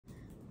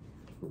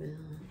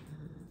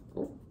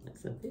Oh,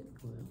 that's a big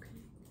one. Okay.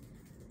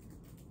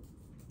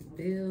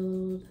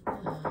 Build.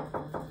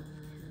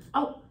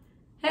 Oh,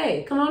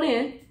 hey, come on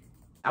in.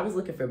 I was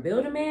looking for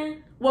Builder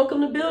Man. Welcome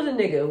to Builder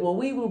Nigga. Well,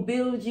 we will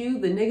build you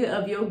the nigga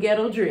of your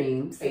ghetto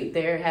dreams. Wait,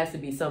 there has to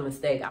be some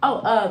mistake.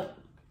 Oh,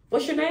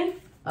 what's your name?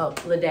 Oh,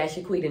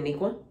 LaDasha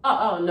Queetaniqua.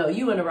 Oh, no,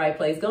 you in the right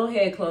place. Go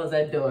ahead and close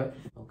that door.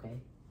 Okay.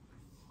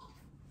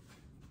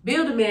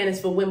 Builder Man is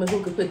for women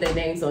who can put their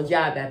names on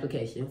job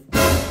applications.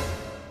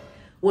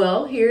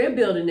 Well, here at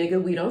Builder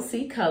Nigga, we don't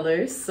see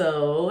colors,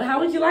 so how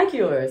would you like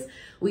yours?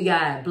 We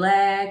got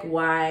black,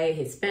 white,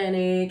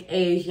 Hispanic,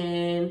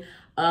 Asian.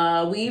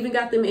 We even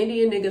got them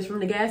Indian niggas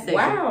from the gas station.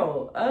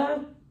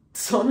 Wow,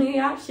 so many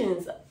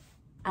options.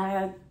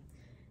 I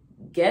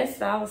guess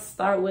I'll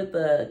start with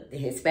the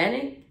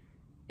Hispanic.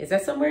 Is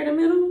that somewhere in the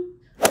middle?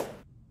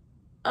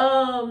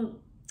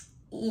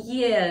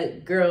 Yeah,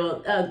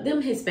 girl,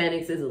 them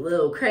Hispanics is a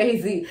little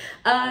crazy.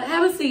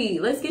 Have a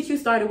seat. Let's get you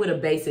started with a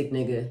basic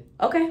nigga.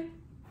 Okay.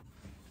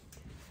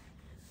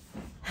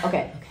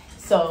 Okay.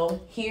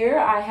 So here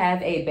I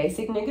have a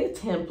basic nigga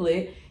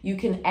template. You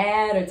can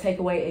add or take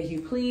away as you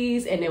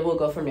please, and then we'll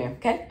go from there.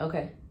 Okay?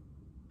 Okay.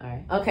 All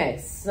right. Okay,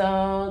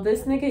 so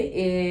this nigga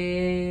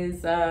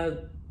is,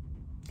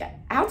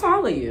 how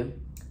tall are you?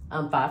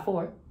 I'm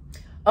 5'4".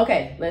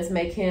 Okay, let's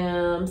make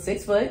him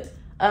 6 foot.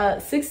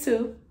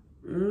 6'2".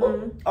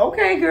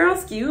 Okay, girl,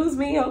 excuse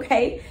me.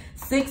 Okay,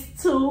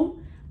 6'2".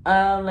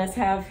 Let's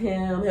have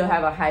him, he'll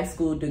have a high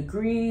school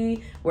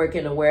degree, work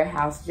in a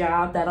warehouse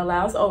job that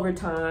allows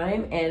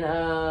overtime, and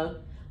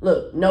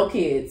look, no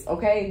kids,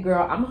 okay,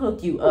 girl, I'm gonna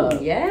hook you up.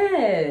 Ooh,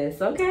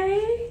 yes,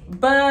 okay.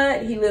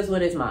 But he lives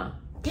with his mom.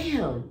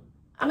 Damn.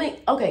 I mean,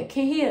 okay,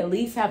 can he at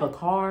least have a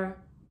car?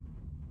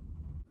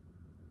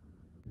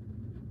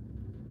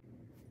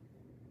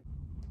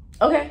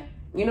 Okay,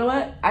 you know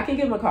what? I can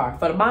give him a car.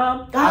 For the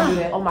mom, I'll do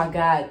that. Oh my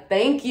God,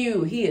 thank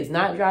you. He is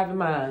not driving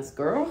mine,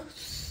 girl.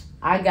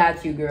 I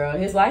got you, girl.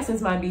 His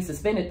license might be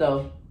suspended,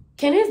 though.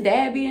 Can his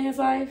dad be in his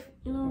life?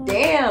 You know?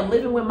 Damn,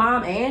 living with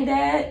mom and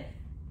dad?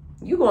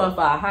 You going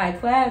for a high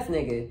class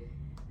nigga.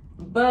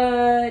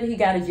 But he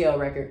got a jail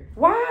record.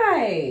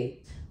 Why?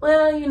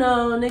 Well, you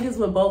know, niggas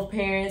with both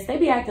parents, they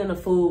be acting a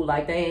fool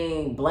like they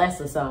ain't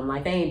blessed or something.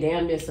 Like they ain't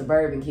damn near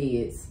suburban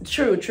kids.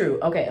 True.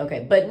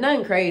 Okay. But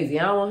nothing crazy.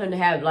 I don't want him to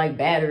have like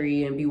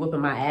battery and be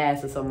whooping my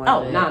ass or something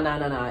like that. Oh,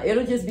 no.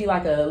 It'll just be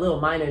like a little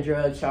minor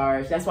drug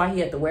charge. That's why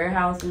he at the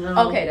warehouse, you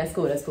know? Okay, that's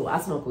cool. I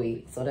smoke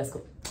weed, so that's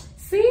cool.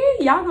 See,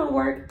 y'all gonna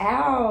work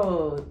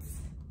out.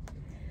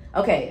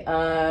 Okay,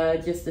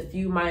 just a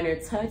few minor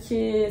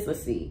touches.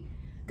 Let's see.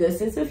 Good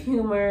sense of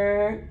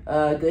humor,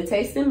 good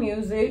taste in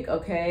music,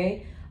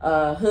 okay?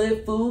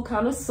 Hood food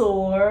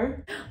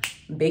connoisseur,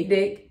 big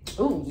dick.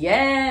 Ooh,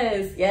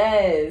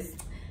 yes.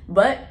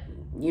 But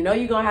you know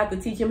you're gonna have to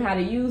teach him how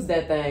to use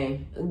that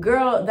thing.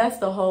 Girl, that's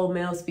the whole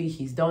male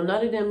species. Don't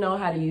none of them know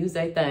how to use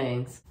their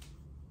things.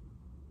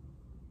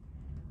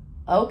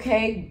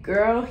 Okay,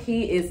 girl,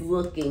 he is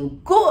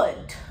looking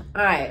good.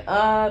 All right,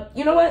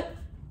 you know what?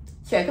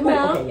 Check him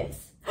out. Okay,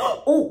 yes.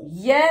 Oh,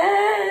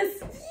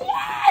 yes.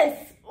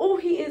 Oh,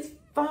 he is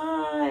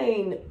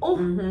fine. Oh,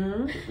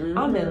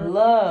 I'm in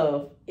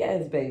love.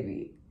 Yes,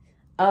 baby.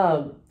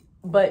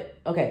 But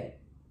okay.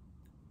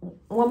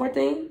 One more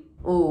thing.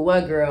 Ooh,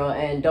 what, girl?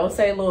 And don't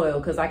say loyal,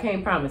 because I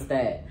can't promise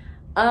that.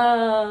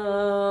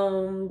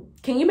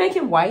 Can you make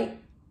him white?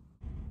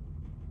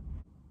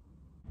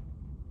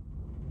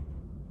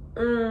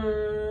 You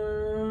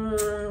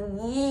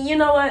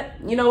know what?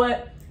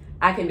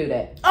 I can do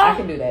that. I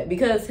can do that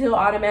because he'll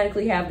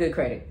automatically have good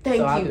credit. Thank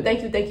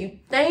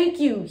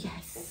you.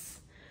 Yes.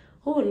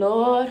 Oh,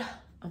 Lord.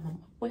 I'm on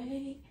my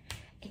way.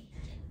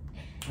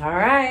 All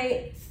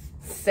right.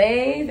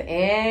 Save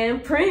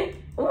and print.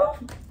 Ooh.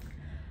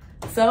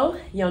 So,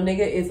 your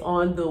nigga is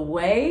on the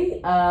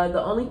way.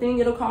 The only thing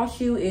it'll cost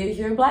you is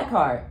your black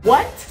card.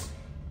 What?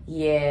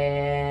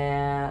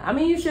 Yeah. I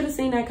mean, you should have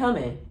seen that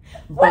coming.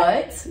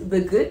 But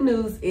the good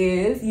news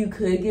is you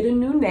could get a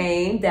new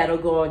name that'll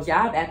go on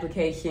job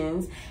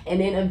applications, and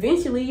then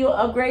eventually you'll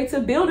upgrade to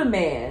Builder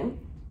Man.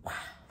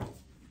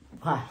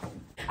 Wow.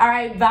 All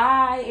right,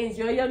 bye.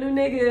 Enjoy your new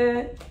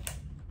nigga.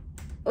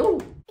 Ooh.